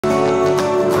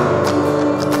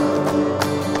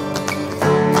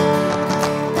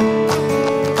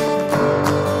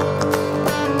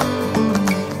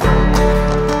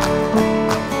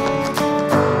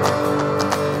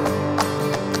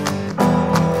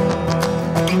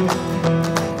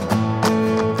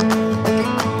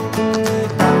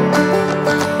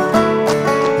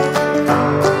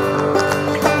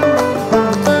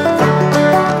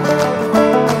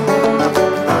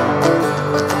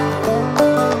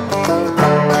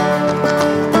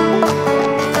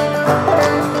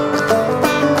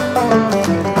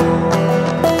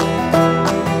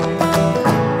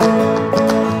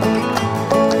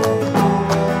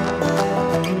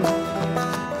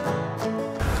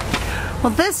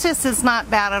Well, this just is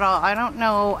not bad at all. I don't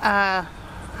know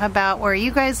about where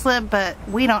you guys live, but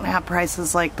we don't have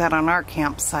prices like that on our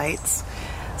campsites.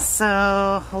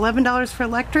 So $11 for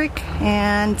electric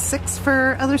and $6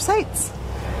 for other sites.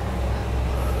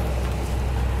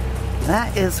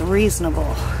 That is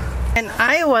reasonable. In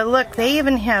Iowa, look, they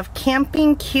even have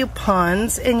camping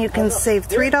coupons, and you can save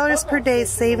 $3 per day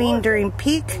saving during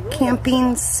peak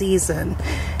camping season.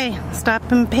 Okay,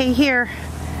 stop and pay here.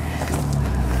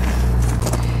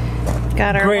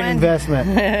 Got our great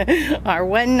investment. Our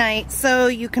one night. So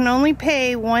you can only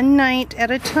pay one night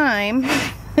at a time.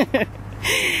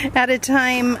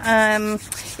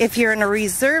 If you're in a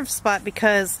reserved spot,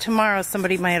 because tomorrow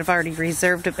somebody might have already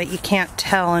reserved it, but you can't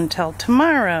tell until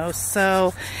tomorrow.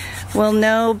 So we'll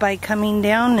know by coming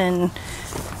down and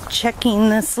checking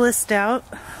this list out.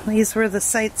 These were the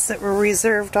sites that were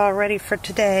reserved already for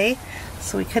today,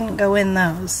 so we couldn't go in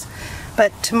those.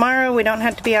 But tomorrow we don't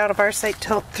have to be out of our site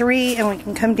till 3, and we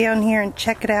can come down here and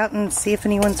check it out and see if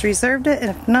anyone's reserved it, and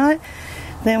if not,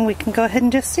 then we can go ahead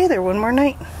and just stay there one more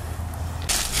night.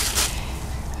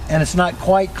 And it's not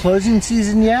quite closing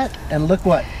season yet, and look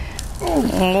what.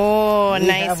 Oh,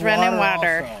 nice running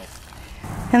water. Also.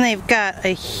 And they've got a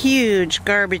huge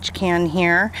garbage can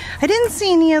here. I didn't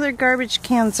see any other garbage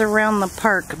cans around the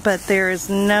park, but there is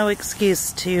no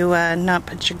excuse to not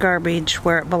put your garbage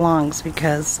where it belongs,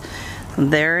 because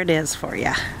there it is for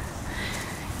you.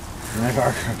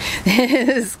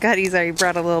 Scotty's already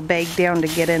brought a little bag down to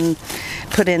get in,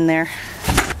 put in there.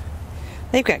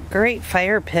 They've got great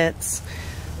fire pits.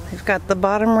 They've got the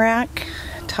bottom rack,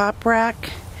 top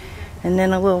rack, and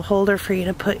then a little holder for you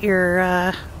to put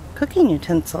your cooking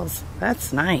utensils.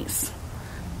 That's nice.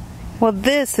 Well,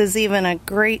 this is even a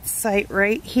great site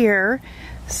right here,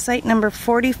 site number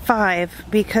 45,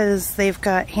 because they've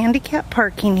got handicap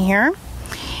parking here,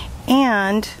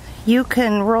 and you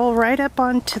can roll right up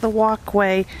onto the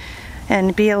walkway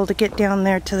and be able to get down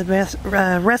there to the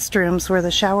restrooms where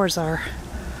the showers are.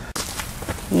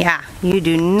 Yeah, you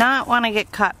do not want to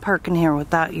get caught parking here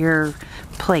without your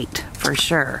plate, for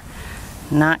sure.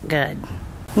 Not good.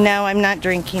 No, I'm not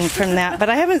drinking from that, but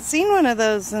I haven't seen one of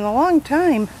those in a long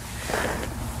time.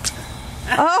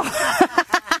 Oh,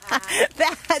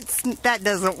 that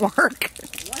doesn't work.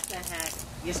 What the heck?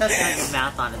 You're supposed to have your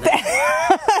mouth on it.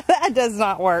 That does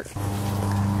not work.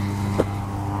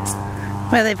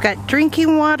 Well, they've got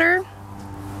drinking water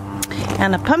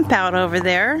and a pump out over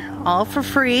there, all for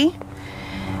free.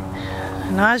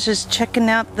 And I was just checking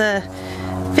out the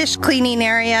fish cleaning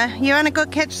area. You want to go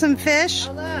catch some fish?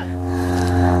 Oh,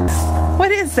 look.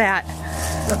 What is that?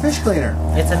 A fish cleaner.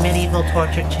 It's a medieval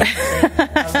torture chamber.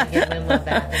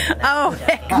 Oh,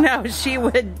 heck no, she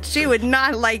would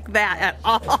not like that at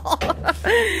all.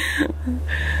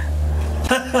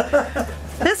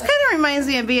 This kind of reminds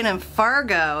me of being in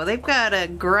Fargo. They've got a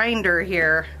grinder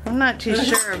here. I'm not too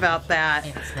sure about that.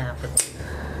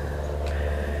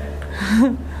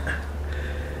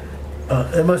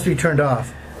 It must be turned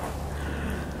off.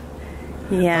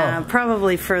 Yeah,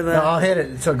 probably for the... No, I'll hit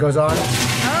it so it goes on. Oh!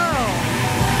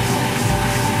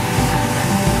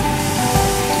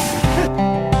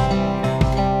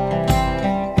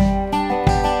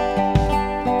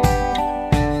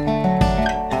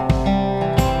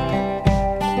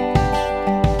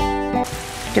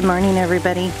 Good morning,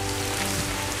 everybody.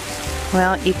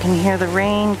 Well, you can hear the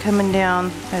rain coming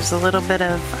down. There's a little bit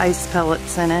of ice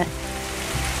pellets in it.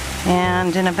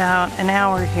 And in about an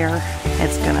hour here,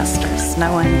 it's gonna start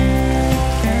snowing.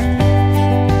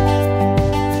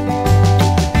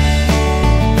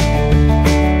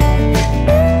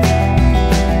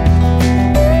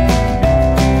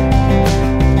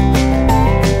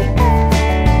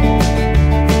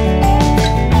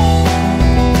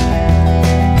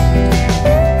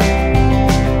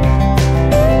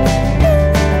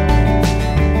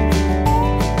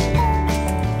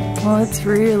 Well, it's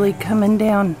really coming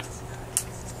down.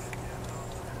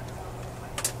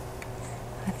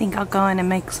 I think I'll go in and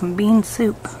make some bean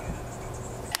soup.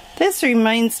 This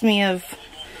reminds me of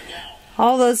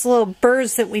all those little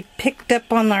birds that we picked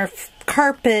up on our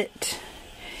carpet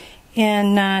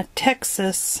in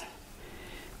Texas.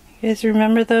 You guys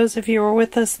remember those if you were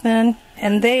with us then?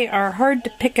 And they are hard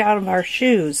to pick out of our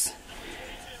shoes.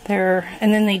 And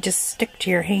then they just stick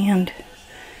to your hand.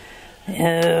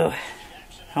 Oh, I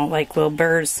don't like little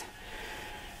birds.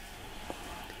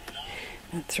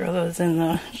 I'll throw those in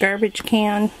the garbage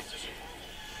can.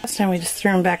 Last time we just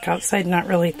threw them back outside, not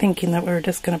really thinking that we were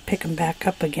just going to pick them back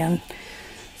up again.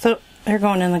 So they're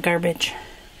going in the garbage.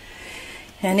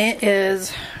 And it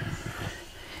is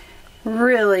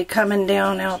really coming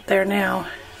down out there now.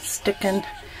 Sticking.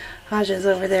 Aja's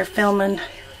over there filming.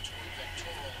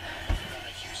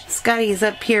 Scotty's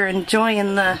up here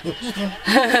enjoying the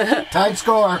Tide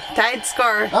score. Tide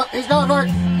score. Oh, he's going for it.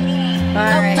 All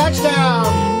right.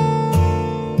 Touchdown.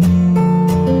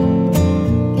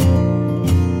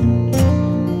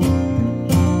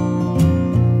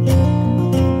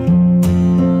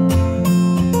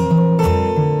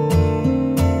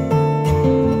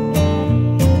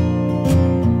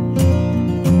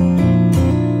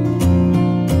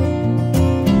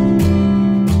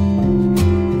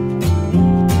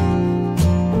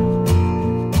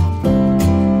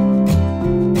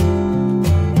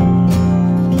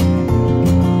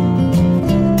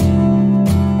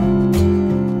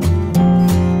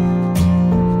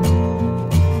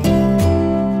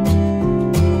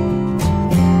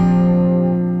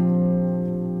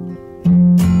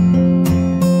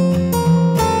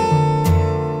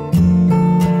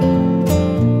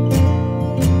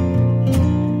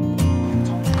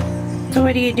 So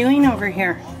what are you doing over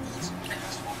here?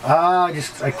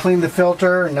 I cleaned the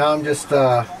filter, and now I'm just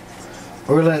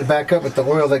oiling it back up with the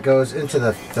oil that goes into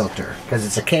the filter, because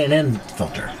it's a K&N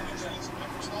filter.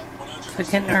 So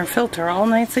getting our filter all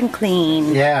nice and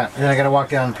clean. Yeah, and then I got to walk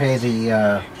down and pay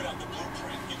the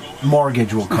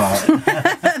mortgage, we'll call it.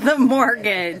 The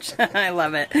mortgage. I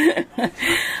love it.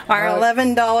 Our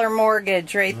 $11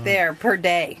 mortgage right there per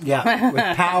day. Yeah,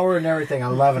 with power and everything.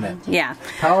 I'm loving it. Yeah.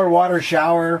 Power, water,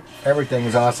 shower, everything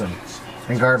is awesome.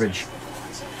 And garbage.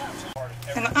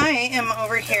 And I am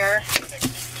over here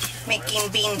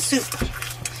making bean soup.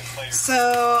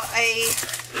 So I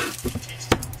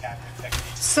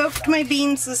soaked my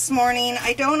beans this morning.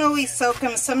 I don't always soak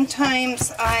them.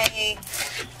 Sometimes I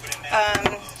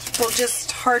will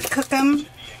just hard cook them.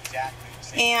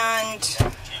 And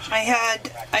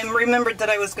I remembered that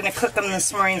I was going to cook them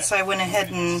this morning, so I went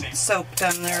ahead and soaked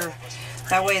them there.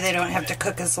 That way they don't have to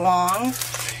cook as long.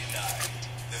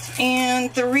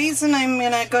 And the reason I'm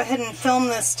going to go ahead and film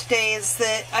this today is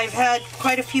that I've had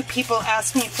quite a few people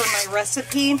ask me for my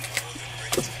recipe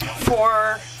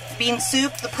for bean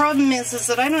soup. The problem is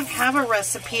that I don't have a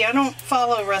recipe. I don't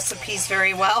follow recipes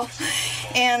very well.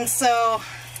 And so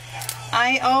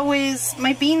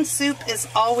my bean soup is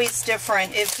always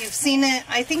different. If you've seen it,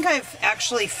 I think I've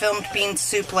actually filmed bean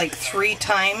soup like 3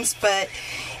 times, but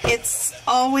it's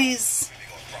always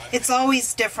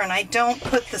different. I don't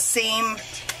put the same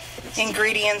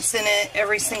ingredients in it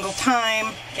every single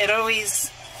time. It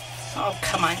always, oh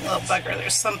come on, little bugger,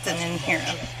 there's something in here,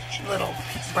 a little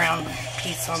brown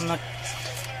piece on the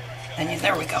onion.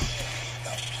 There we go.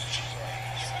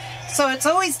 So it's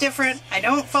always different. I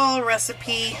don't follow a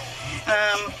recipe,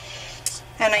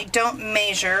 and I don't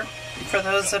measure, for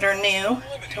those that are new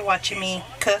to watching me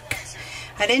cook.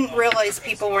 I didn't realize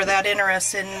people were that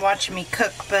interested in watching me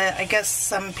cook, but I guess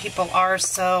some people are,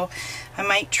 so I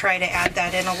might try to add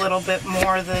that in a little bit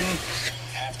more than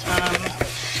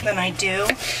I do.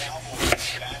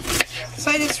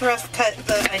 So I just rough cut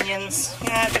the onions. You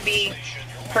don't have to be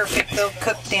perfect, they'll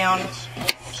cook down.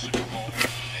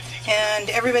 And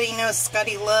everybody knows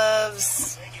Scotty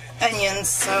loves onions,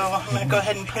 so I'm going to go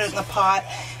ahead and put it in the pot.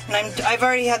 And I've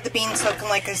already had the beans soaking,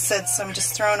 like I said, so I'm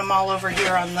just throwing them all over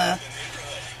here on the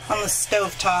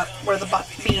stove top where the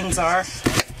beans are.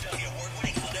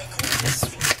 Just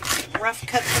rough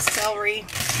cut the celery.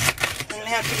 Doesn't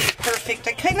have to be perfect.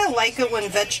 I kind of like it when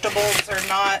vegetables are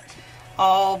not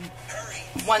all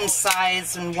one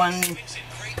size and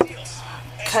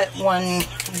cut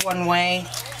one way.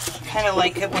 Kind of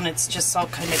like it when it's just all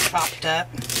kind of chopped up.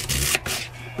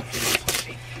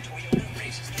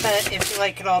 But if you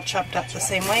like it all chopped up the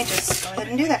same way, just go ahead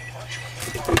and do that.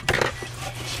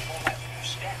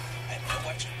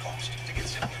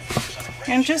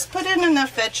 And just put in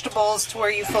enough vegetables to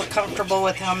where you feel comfortable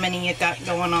with how many you got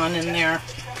going on in there.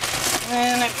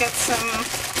 And I've got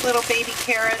some little baby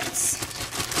carrots.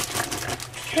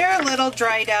 They're a little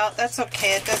dried out. That's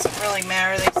okay. It doesn't really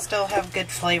matter. They still have good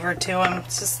flavor to them.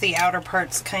 It's just the outer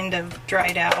part's kind of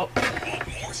dried out.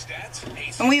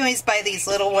 And we always buy these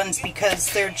little ones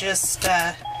because they're just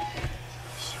they're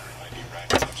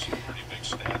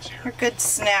a good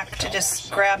snack to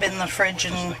just grab in the fridge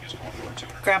and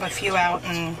grab a few out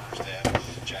and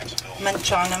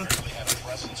munch on them.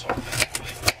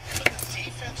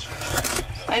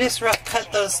 I just rough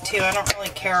cut those too. I don't really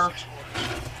care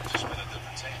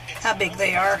how big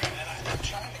they are.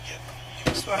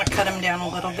 Just want to cut them down a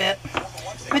little bit.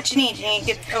 What you need to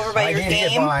get over by your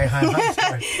game.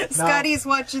 Scotty's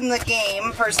watching the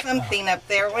game or something up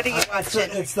there. What are you watching?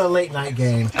 It's the late night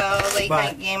game. Oh, late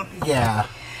night game. Yeah.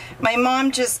 My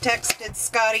mom just texted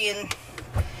Scotty, and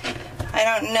I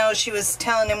don't know, she was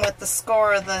telling him what the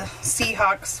score of the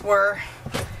Seahawks were.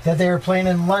 That they were playing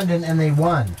in London and they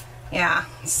won. Yeah,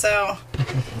 so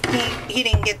he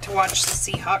didn't get to watch the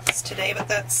Seahawks today, but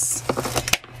that's,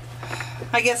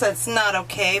 I guess that's not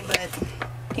okay, but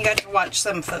he got to watch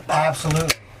some football.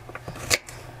 Absolutely.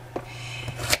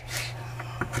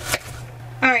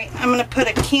 Alright, I'm going to put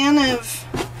a can of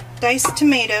diced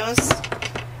tomatoes.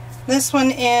 This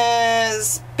one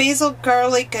is basil,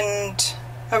 garlic, and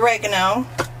oregano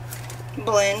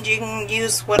blend. You can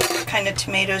use whatever kind of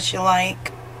tomatoes you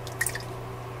like.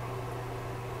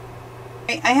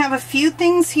 I have a few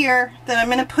things here that I'm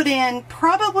going to put in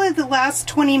probably the last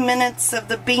 20 minutes of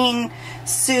the bean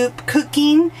soup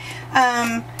cooking.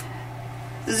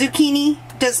 Zucchini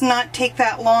does not take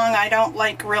that long. I don't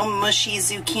like real mushy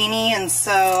zucchini, and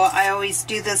so I always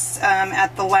do this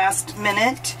at the last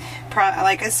minute.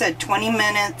 Like I said, 20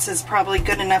 minutes is probably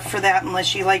good enough for that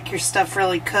unless you like your stuff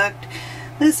really cooked.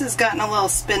 This has gotten a little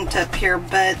spent up here,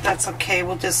 but that's okay.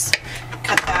 We'll just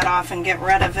cut that off and get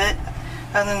rid of it.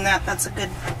 Other than that, that's a good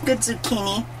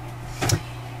zucchini.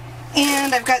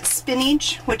 And I've got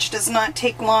spinach, which does not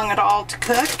take long at all to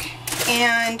cook.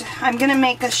 And I'm going to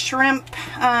make a shrimp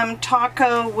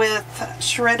taco with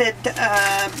shredded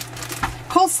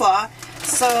coleslaw.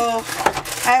 So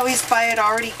I always buy it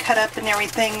already cut up and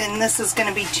everything, and this is going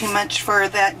to be too much for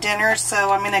that dinner, so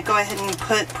I'm going to go ahead and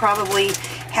put probably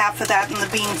half of that in the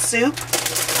bean soup.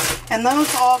 And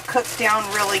those all cook down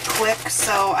really quick,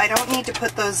 so I don't need to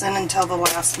put those in until the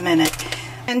last minute.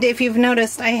 And if you've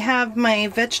noticed, I have my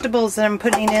vegetables that I'm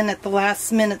putting in at the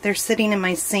last minute. They're sitting in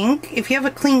my sink. If you have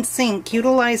a clean sink,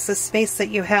 utilize the space that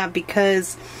you have,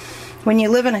 because when you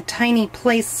live in a tiny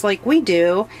place like we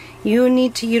do, you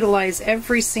need to utilize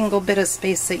every single bit of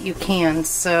space that you can.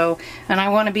 So, and I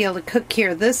want to be able to cook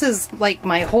here. This is like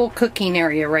my whole cooking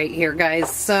area right here,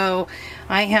 guys. So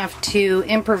I have to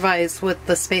improvise with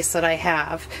the space that I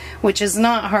have, which is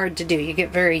not hard to do. You get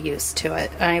very used to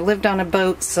it. I lived on a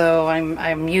boat, so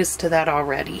I'm used to that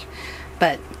already.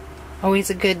 But always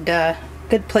a good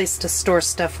place to store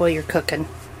stuff while you're cooking.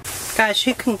 Gosh,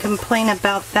 who can complain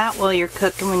about that while you're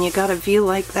cooking when you got a view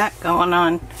like that going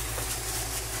on?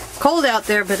 Cold out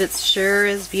there, but it sure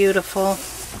is beautiful.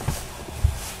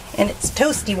 And it's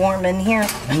toasty warm in here.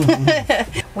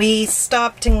 Mm-hmm. We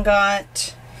stopped and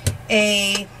got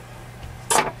a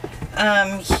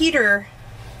heater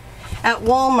at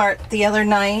Walmart the other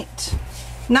night,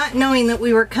 not knowing that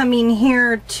we were coming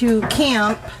here to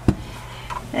camp.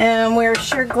 And we're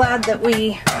sure glad that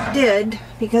we did,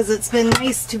 because it's been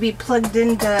nice to be plugged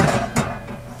into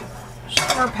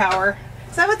shore power.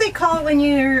 Is that what they call it when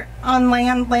you're on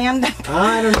land?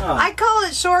 I don't know. I call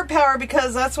it shore power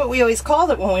because that's what we always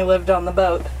called it when we lived on the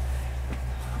boat.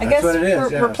 I guess what it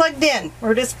is, yeah. We're plugged in.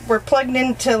 We're plugged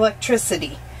into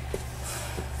electricity.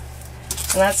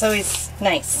 And that's always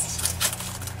nice.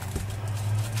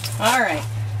 Alright.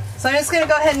 So I'm just going to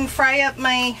go ahead and fry up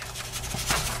my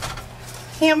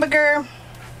hamburger.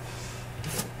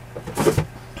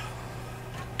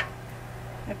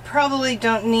 I probably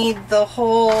don't need the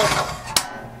whole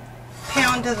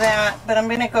pound of that, but I'm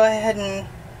going to go ahead and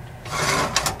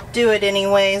do it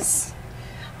anyways.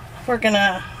 We're going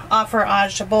to offer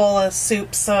Aj a bowl of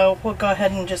soup, so we'll go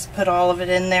ahead and just put all of it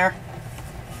in there.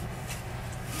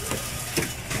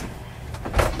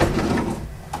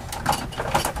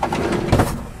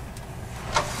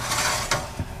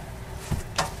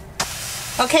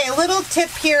 Okay, a little tip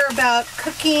here about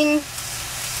cooking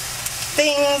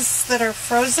things that are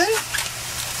frozen.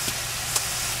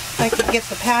 If I could get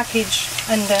the package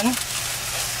undone.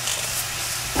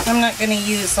 I'm not going to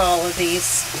use all of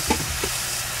these.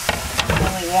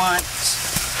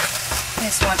 I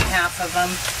just want half of them.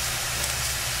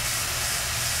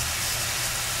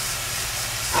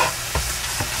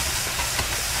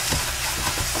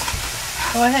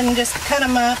 Go ahead and just cut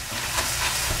them up.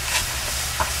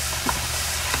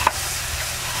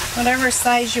 Whatever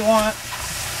size you want.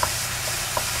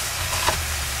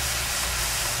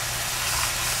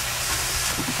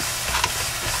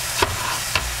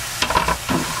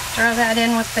 Throw that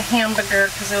in with the hamburger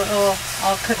because it will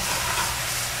all cook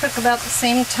about the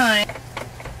same time.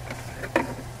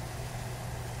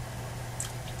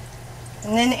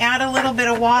 And then add a little bit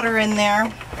of water in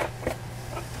there.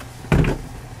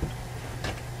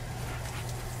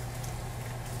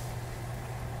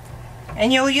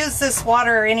 And you'll use this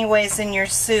water anyways in your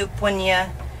soup when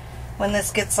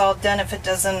this gets all done, if it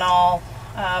doesn't all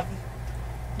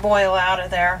boil out of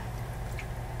there.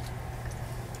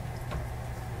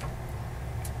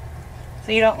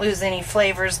 So you don't lose any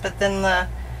flavors, but then the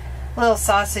little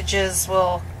sausages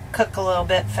will cook a little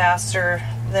bit faster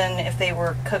than if they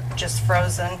were cooked just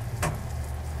frozen.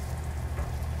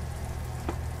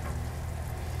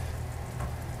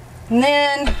 And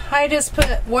then I just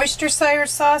put Worcestershire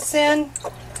sauce in.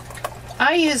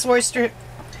 I use Worcester.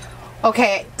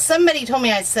 Okay, somebody told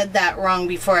me I said that wrong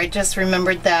before. I just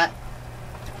remembered that.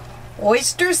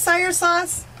 Worcestershire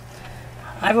sauce?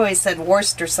 I've always said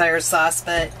Worcestershire sauce,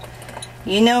 but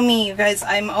you know me, you guys,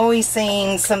 I'm always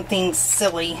saying something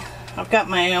silly. I've got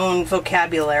my own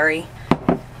vocabulary.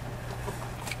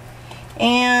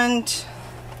 And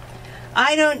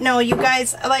I don't know, you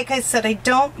guys, like I said, I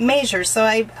don't measure, so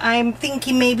I'm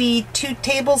thinking maybe 2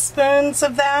 tablespoons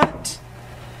of that.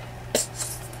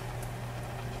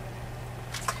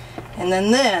 And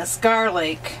then this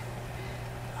garlic,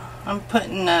 I'm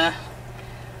putting, I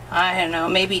don't know,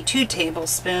 maybe 2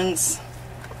 tablespoons.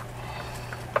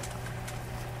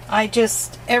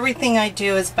 Everything I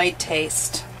do is by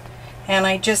taste. And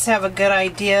I just have a good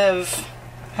idea of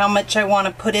how much I want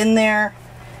to put in there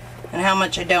and how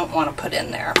much I don't want to put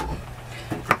in there.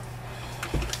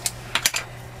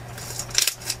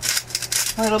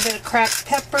 A little bit of cracked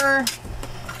pepper.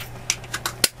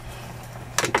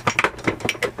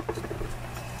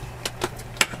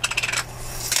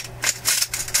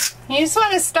 You just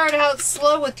want to start out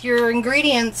slow with your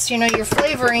ingredients, you know, your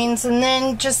flavorings, and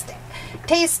then just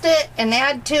taste it and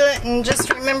add to it, and just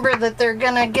remember that they're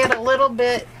gonna get a little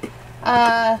bit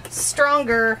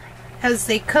stronger as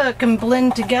they cook and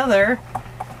blend together,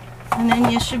 and then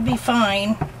you should be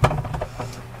fine.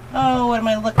 Oh, what am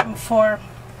I looking for?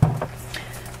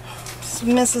 Some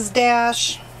Mrs.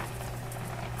 Dash.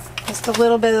 Just a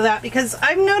little bit of that, because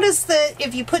I've noticed that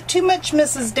if you put too much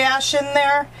Mrs. Dash in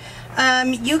there,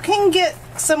 you can get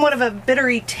somewhat of a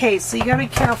bittery taste, so you gotta be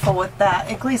careful with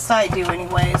that. At least I do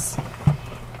anyways.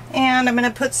 And I'm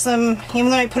gonna put some, even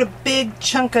though I put a big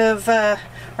chunk of,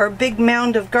 or a big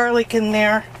mound of garlic in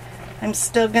there, I'm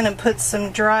still gonna put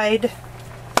some dried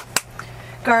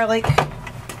garlic.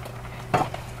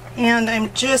 And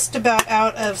I'm just about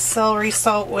out of celery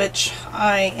salt, which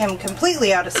I am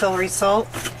completely out of celery salt.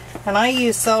 And I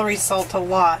use celery salt a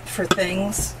lot for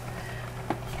things.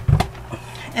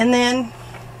 And then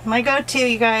my go-to,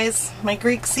 you guys, my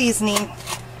Greek seasoning.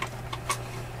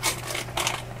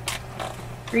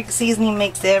 Greek seasoning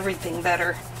makes everything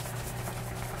better.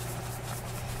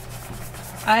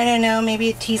 I don't know, maybe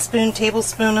a teaspoon,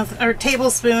 tablespoon of, or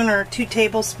tablespoon or 2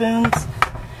 tablespoons.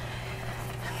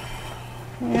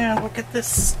 Yeah, look at this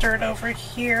stirred over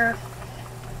here.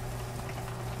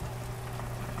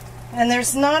 And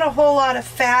there's not a whole lot of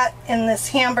fat in this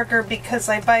hamburger because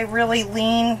I buy really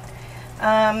lean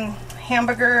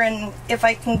hamburger, and if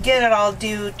I can get it, I'll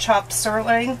do chopped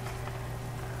sirloin.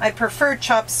 I prefer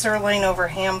chopped sirloin over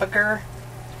hamburger,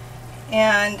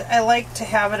 and I like to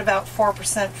have it about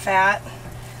 4% fat.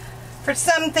 For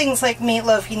some things like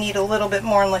meatloaf, you need a little bit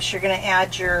more unless you're going to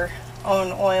add your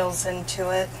own oils into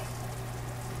it.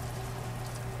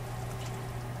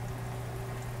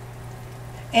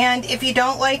 And if you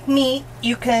don't like meat,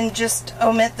 you can just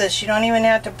omit this. You don't even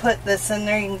have to put this in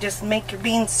there. You can just make your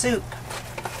bean soup.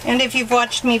 And if you've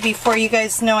watched me before, you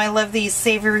guys know I love these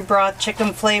savory broth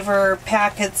chicken flavor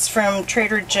packets from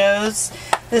Trader Joe's.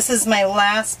 This is my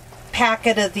last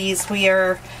packet of these. We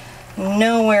are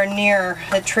nowhere near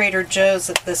a Trader Joe's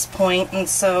at this point, and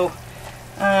so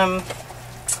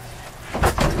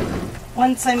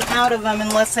once I'm out of them,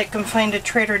 unless I can find a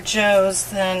Trader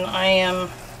Joe's, then I am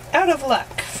out of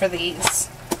luck for these.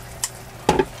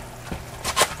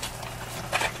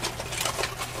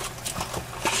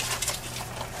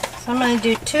 So I'm going to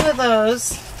do 2 of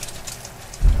those,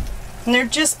 and they're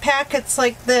just packets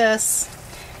like this.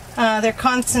 They're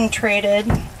concentrated.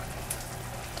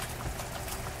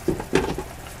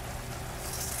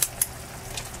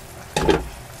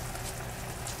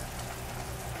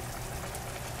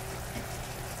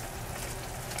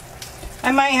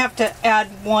 I might have to add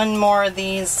 1 more of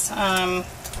these,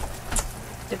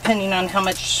 depending on how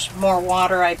much more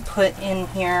water I put in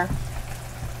here.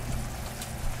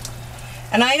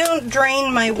 And I don't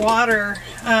drain my water.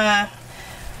 I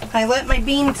let my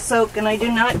beans soak, and I do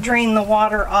not drain the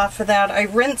water off of that. I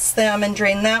rinse them and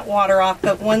drain that water off,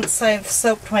 but once I've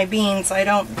soaked my beans,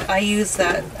 I use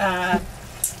that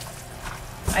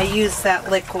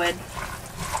liquid.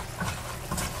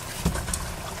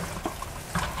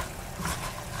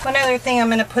 One other thing I'm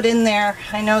going to put in there,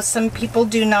 I know some people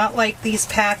do not like these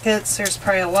packets. There's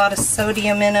probably a lot of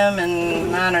sodium in them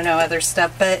and I don't know, other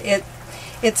stuff, but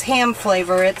it's ham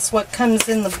flavor. It's what comes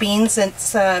in the beans.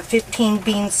 It's 15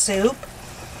 bean soup.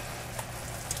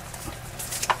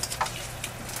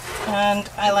 And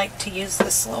I like to use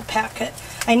this little packet.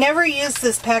 I never used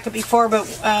this packet before, but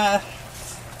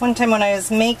one time when I was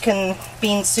making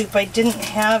bean soup, I didn't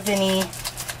have any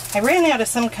I ran out of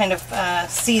some kind of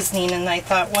seasoning, and I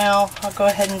thought, well, I'll go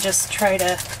ahead and just try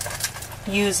to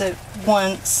use it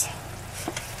once.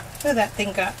 Oh, that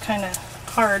thing got kind of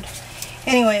hard.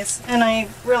 Anyways, and I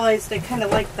realized I kind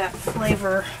of like that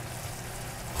flavor.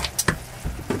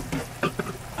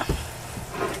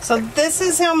 So this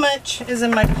is how much is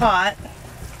in my pot.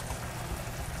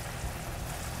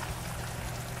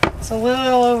 It's a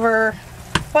little over,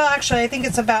 well, actually I think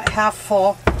it's about half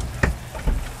full.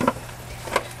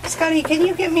 Scotty, can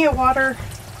you get me a water?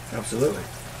 Absolutely.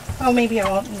 Oh, maybe I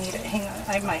won't need it. Hang on,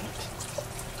 I might.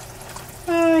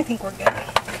 I think we're good.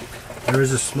 There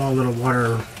is a small little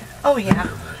water. Oh yeah,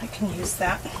 I can use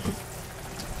that.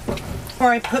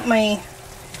 Before I put my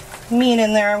meat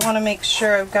in there, I want to make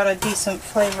sure I've got a decent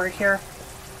flavor here.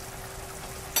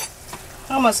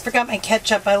 I almost forgot my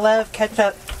ketchup. I love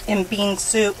ketchup in bean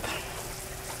soup.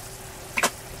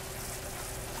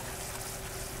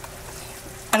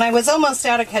 And I was almost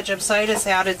out of ketchup, so I just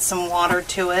added some water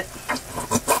to it.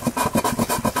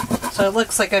 So it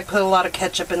looks like I put a lot of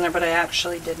ketchup in there, but I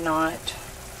actually did not.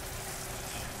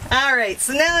 Alright,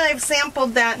 so now that I've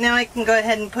sampled that, now I can go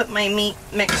ahead and put my meat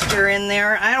mixture in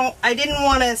there. I didn't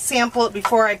want to sample it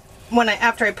before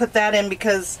after I put that in,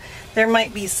 because there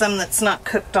might be some that's not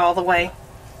cooked all the way.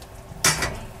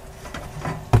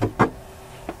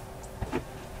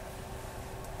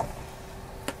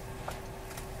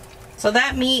 So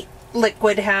that meat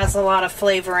liquid has a lot of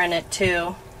flavor in it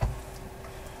too.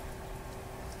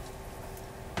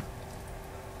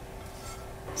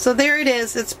 So there it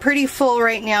is. It's pretty full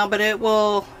right now, but it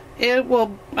will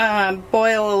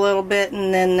boil a little bit,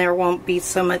 and then there won't be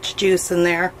so much juice in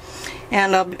there.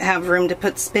 And I'll have room to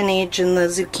put spinach and the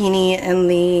zucchini and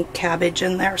the cabbage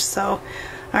in there. So,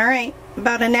 alright,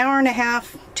 about an hour and a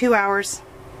half, 2 hours.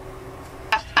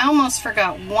 I almost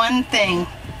forgot one thing.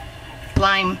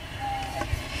 Lime.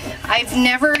 I've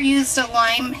never used a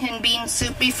lime in bean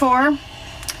soup before,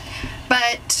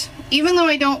 but even though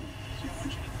I don't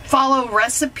follow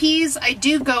recipes, I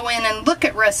do go in and look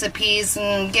at recipes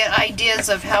and get ideas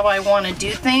of how I want to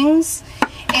do things.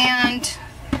 And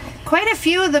quite a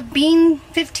few of the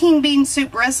 15 bean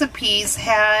soup recipes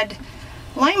had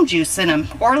lime juice in them,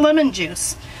 or lemon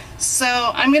juice. So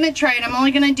I'm going to try it. I'm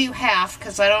only going to do half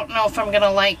because I don't know if I'm going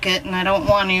to like it, and I don't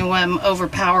want to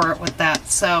overpower it with that.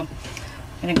 So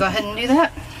I'm going to go ahead and do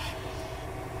that.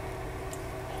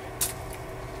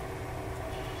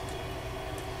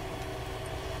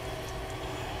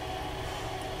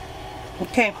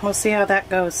 Okay, we'll see how that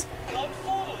goes.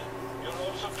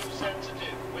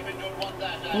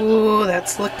 Ooh,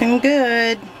 that's looking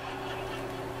good.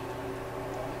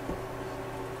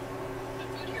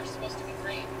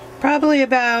 Probably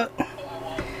about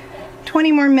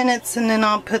 20 more minutes, and then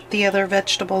I'll put the other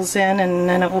vegetables in, and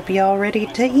then it will be all ready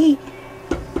to eat.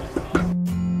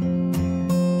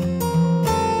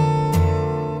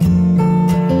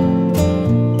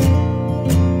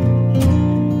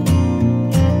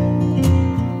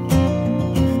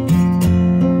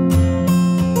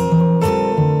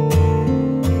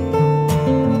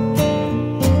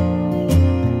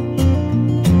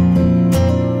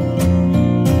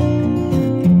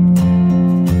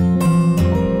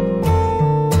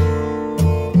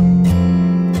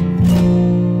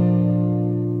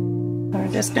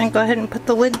 Just gonna go ahead and put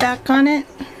the lid back on it.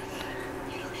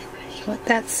 Let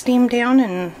that steam down,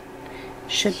 and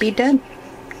should be done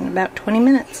in about 20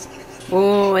 minutes.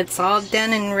 Oh, it's all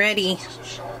done and ready.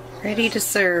 Ready to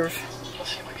serve.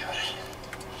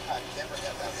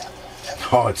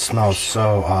 Oh, it smells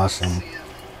so awesome.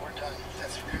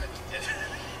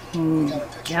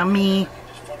 Yummy.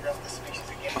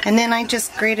 And then I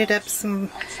just grated up some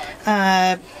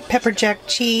pepper jack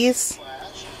cheese.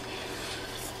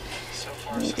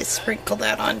 You just sprinkle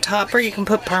that on top, or you can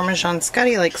put Parmesan.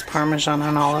 Scotty likes Parmesan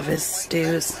on all of his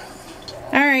stews.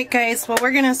 Alright guys, well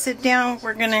we're going to sit down,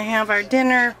 we're going to have our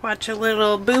dinner, watch a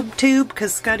little boob tube,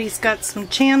 because Scotty's got some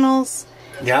channels.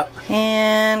 Yep.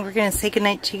 And we're going to say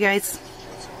goodnight to you guys.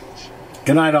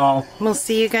 Good night all. We'll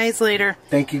see you guys later.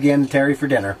 Thank you again, Terry, for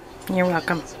dinner. You're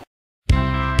welcome.